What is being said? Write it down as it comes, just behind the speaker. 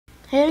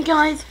Hey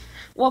guys,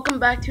 welcome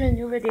back to a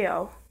new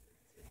video.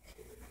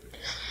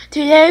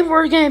 Today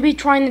we're going to be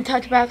trying to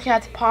touch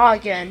Cat's paw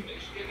again.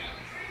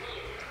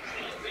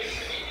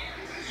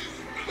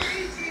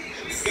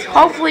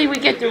 Hopefully we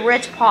get the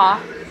rich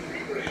paw.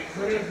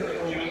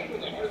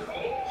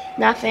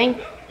 Nothing.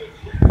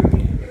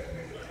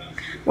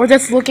 We're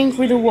just looking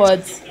through the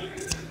woods,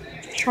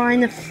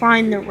 trying to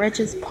find the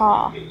richest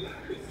paw.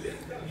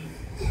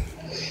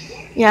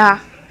 Yeah,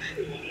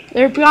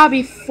 there'd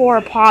probably be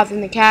 4 paws in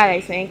the cat, I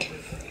think.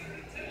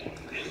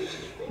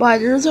 But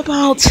there's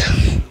about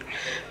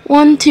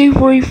 1, 2,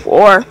 3,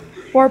 4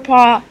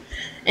 paw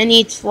in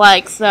each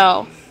leg,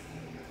 so.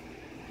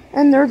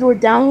 And there's we're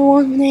down to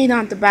eliminate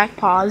on the back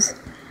paws.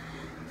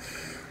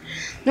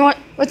 You know what?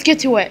 Let's get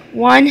to it.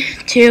 1,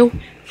 2,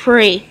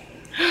 3.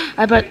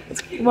 I bet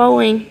it's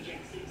glowing.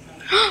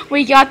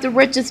 We got the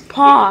richest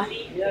paw.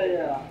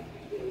 Yeah.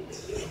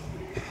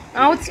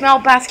 I would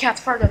smell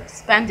Cat's fur to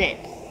spend it.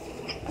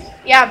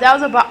 Yeah, that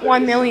was about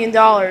 $1 million.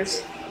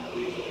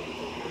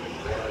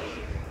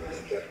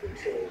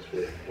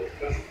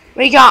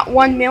 We got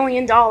 $1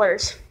 million.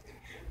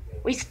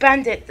 We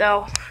spent it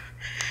though.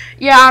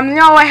 Yeah, I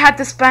know I had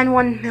to spend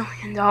 $1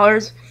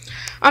 million.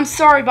 I'm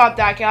sorry about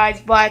that,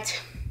 guys,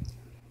 but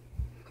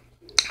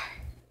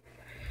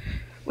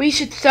we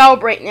should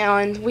celebrate now,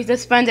 and we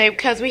just spend it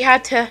because we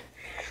had to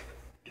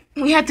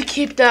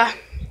keep the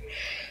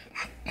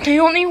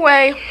only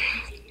way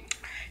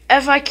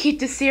if I keep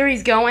the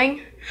series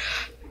going,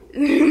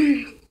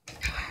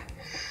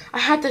 I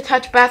had to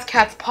touch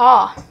Cat's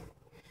paw.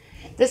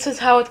 This is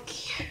how it,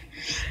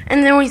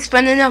 and then we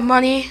spend enough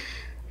money.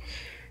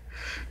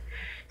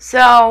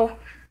 So,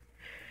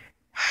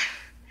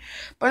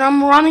 but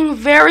I'm running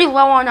very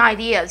low on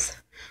ideas.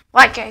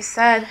 Like I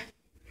said,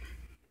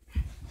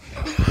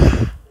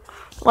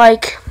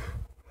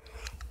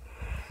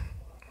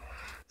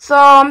 so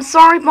I'm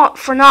sorry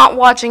for not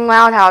watching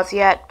Loud House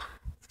yet.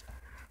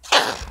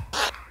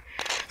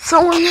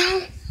 So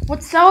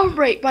let's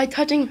celebrate by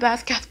touching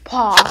Cat's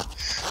paw.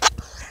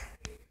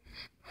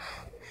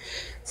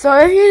 So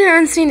if you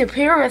haven't seen the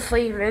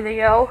previously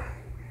video,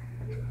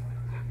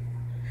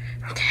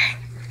 okay,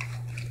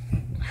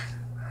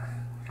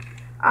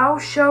 I'll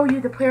show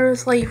you the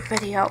previously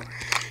video.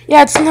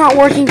 Yeah, it's not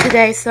working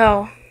today,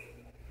 so.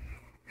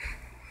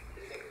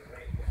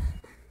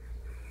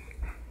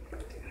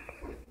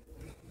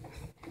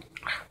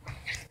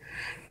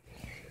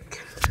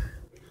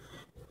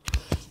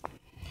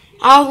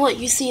 I'll let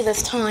you see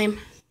this time.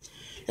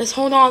 Just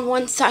hold on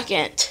 1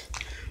 second.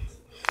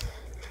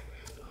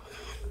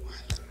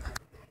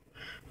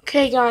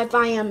 Okay guys,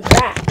 I am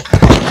back.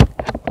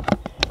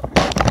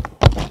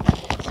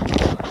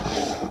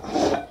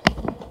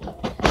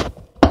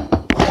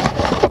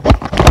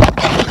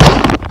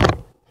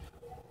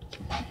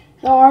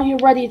 So are you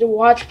ready to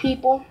watch,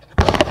 people?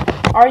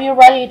 Are you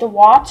ready to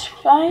watch,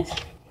 guys?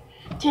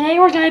 Today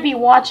we're going to be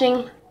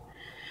watching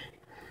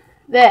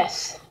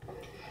this.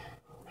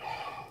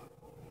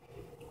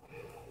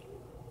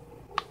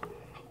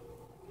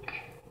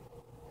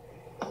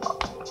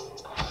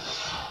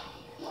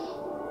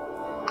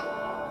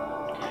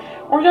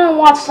 We're going to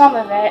watch some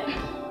of it.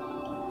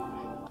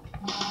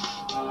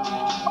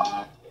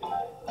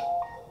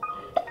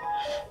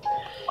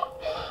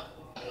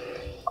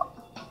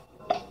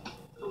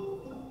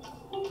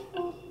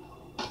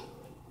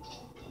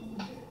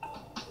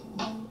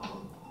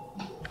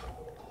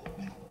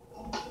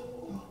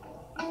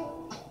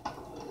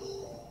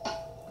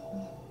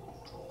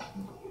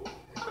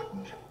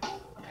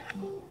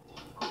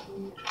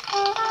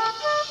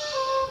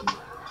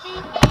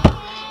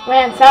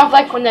 Man, sounds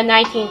like from the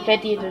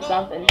 1950s or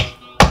something.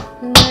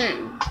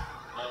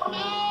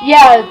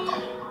 Yeah.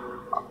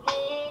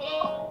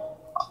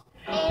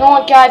 You know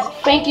what, guys?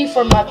 Thank you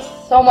for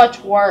so much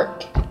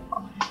work.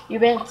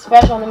 You've been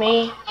special to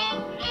me.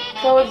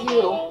 So is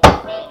you.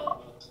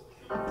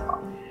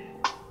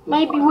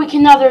 Maybe we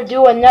can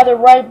do another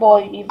Red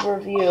Bull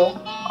review.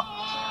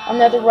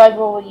 Another Red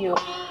Bull review.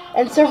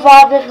 And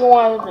survive if you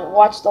want to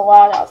watch the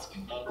Loud House.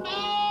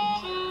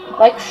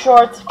 Like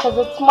shorts, because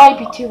it might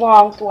be too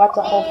long to watch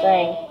the whole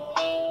thing.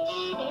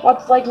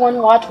 Watch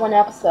one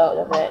episode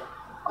of it.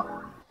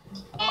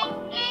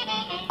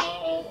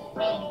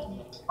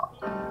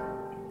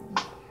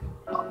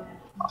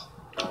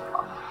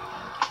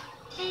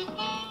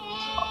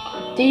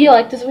 Do you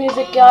like this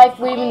music, guys?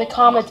 Leave in the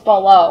comments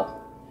below.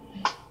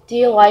 Do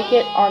you like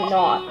it or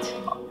not?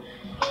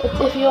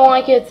 If you don't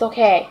like it, it's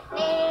okay.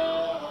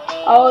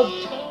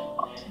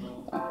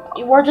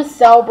 We're just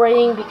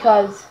celebrating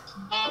because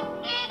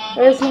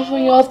there's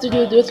nothing else to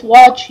do. Just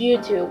watch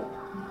YouTube.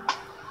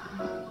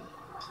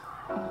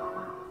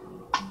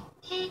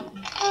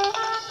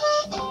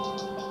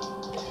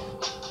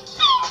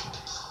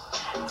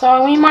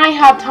 So we might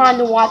have time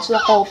to watch the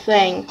whole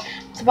thing.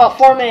 It's about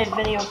 4-minute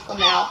video from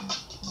now.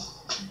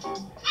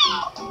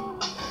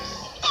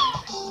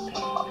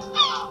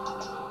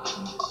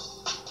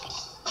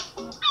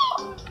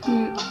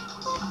 Hmm.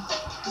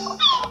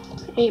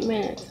 8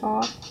 minutes,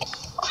 huh?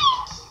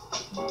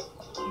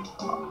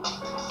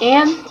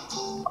 And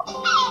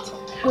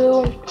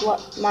 2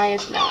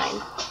 minus 9.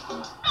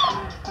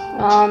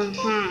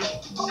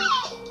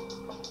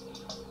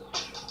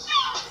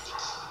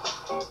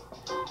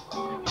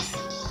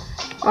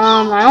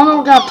 I don't know if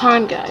we got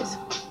time, guys.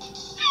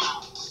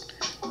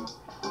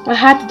 I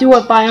had to do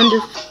it by under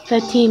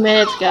 15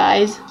 minutes,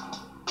 guys.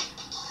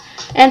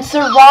 And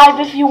survive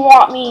if you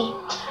want me.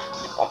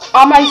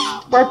 On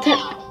my birthday,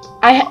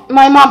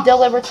 my mom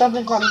delivered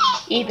something from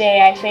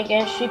eBay, I think,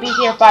 and it should be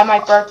here by my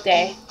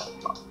birthday.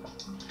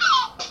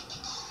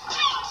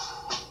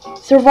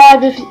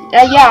 Survive if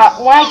yeah.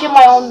 When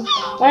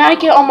I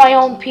get on my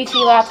own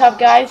PC laptop,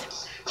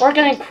 guys, we're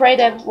gonna create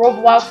a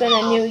Roblox and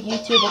a new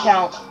YouTube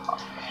account.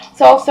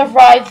 So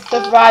survive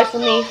for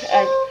me.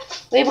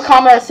 Leave a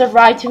comment or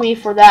survive to me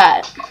for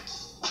that,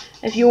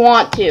 if you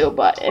want to.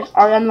 But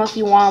unless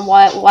you want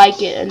to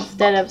like it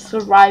instead of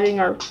surviving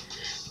or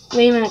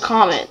leaving a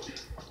comment.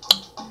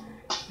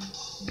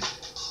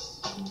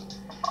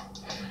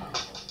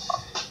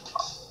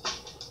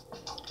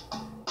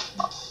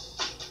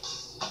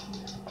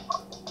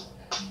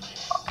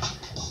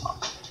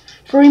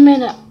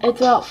 It's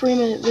about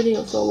 3-minute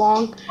video, so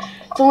long.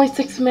 It's only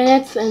 6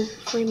 minutes and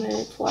 3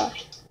 minutes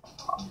left.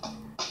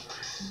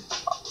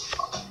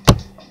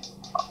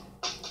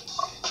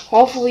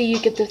 Hopefully you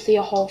get to see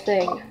a whole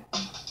thing.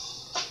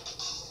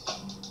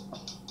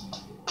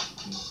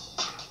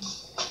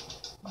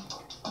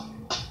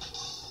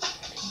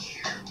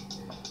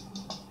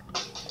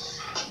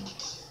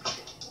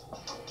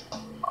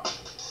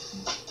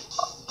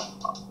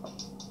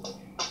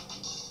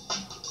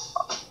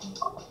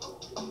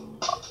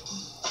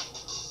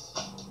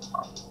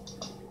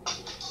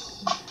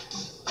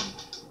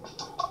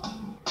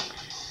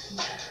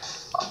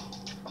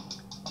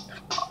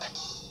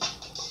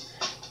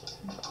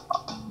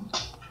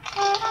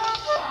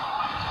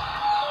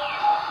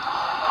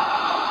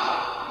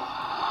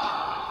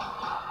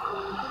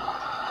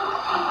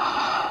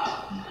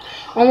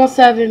 Almost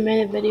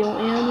 7-minute video,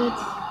 and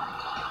it's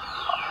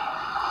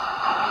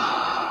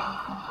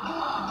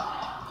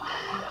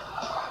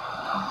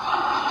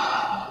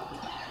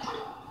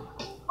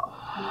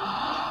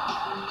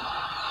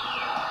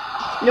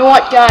you know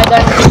what, guys?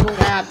 I'm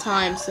running out of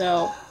time,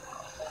 so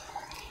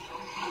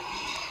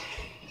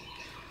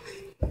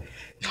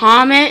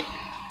comment,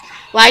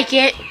 like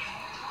it,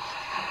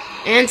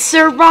 and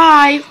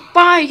survive.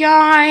 Bye,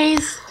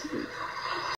 guys.